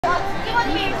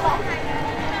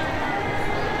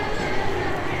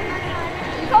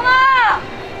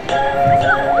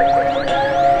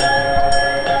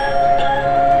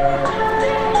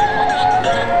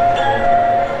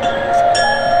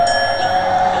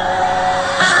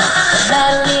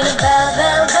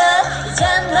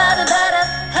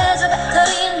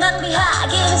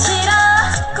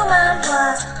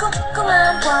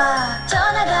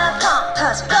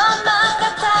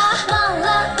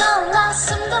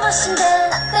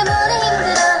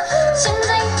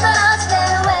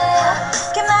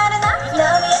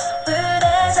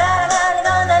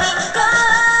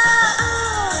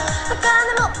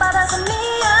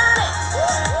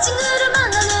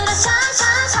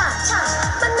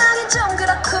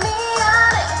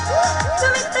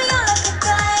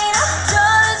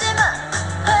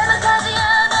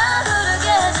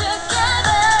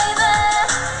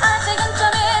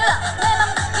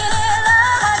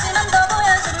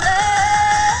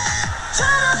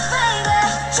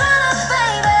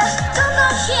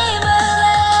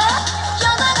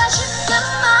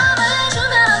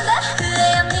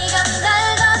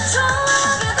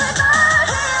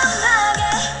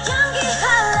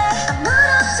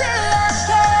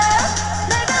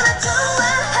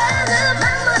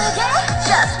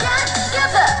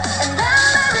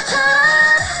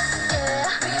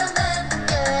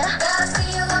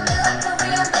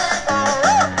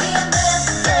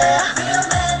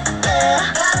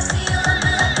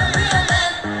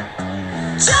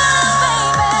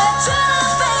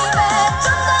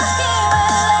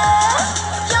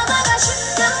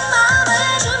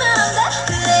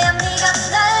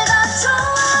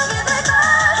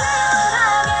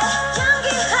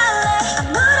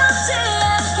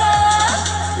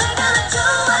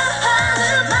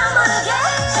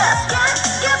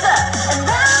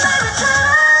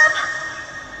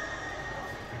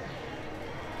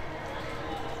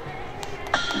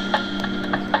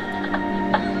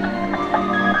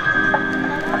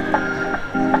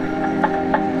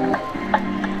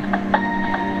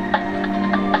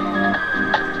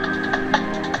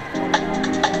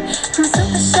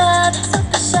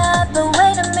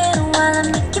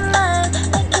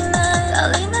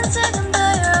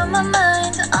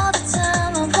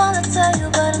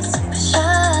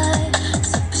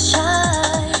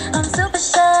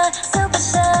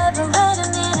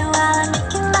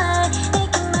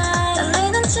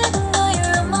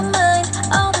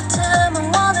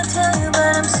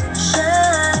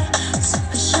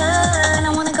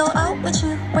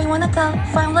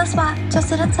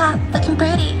to the top, looking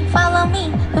pretty. Follow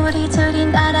me. 우리 둘이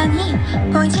나란히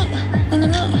보이지? 내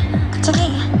눈이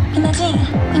갑자기 빛나지?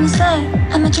 When you say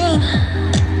I'm a dream.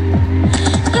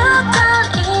 You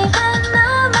don't even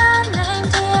know my name,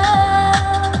 dear.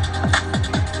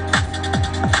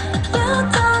 You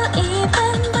don't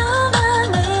even know my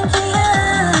name, dear.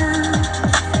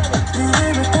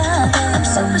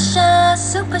 I'm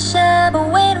super shy, but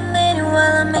wait a minute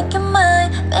while I make you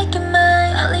mine, make you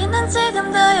mine. 알리는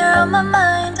지금도 you're on my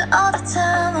mind all the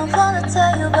time. I wanna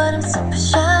tell you, but I'm super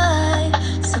shy,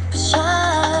 super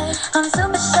shy. I'm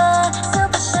super shy,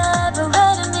 but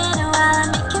wait a minute while I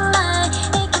make you mine,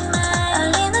 make you mine.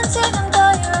 알리는 지금도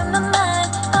you're on my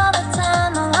mind all the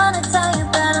time. I wanna tell you,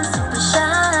 but I'm super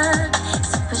shy,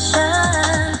 super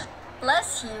shy.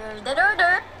 Let's hear that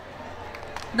order.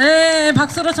 네,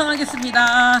 박수로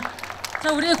청하겠습니다.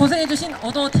 자, 우리 고생해주신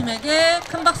어도팀에게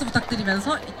큰 박수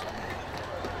부탁드리면서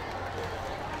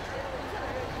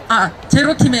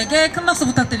제로팀에게 큰 박수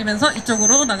부탁드리면서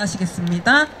이쪽으로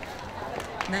나가시겠습니다.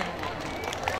 네.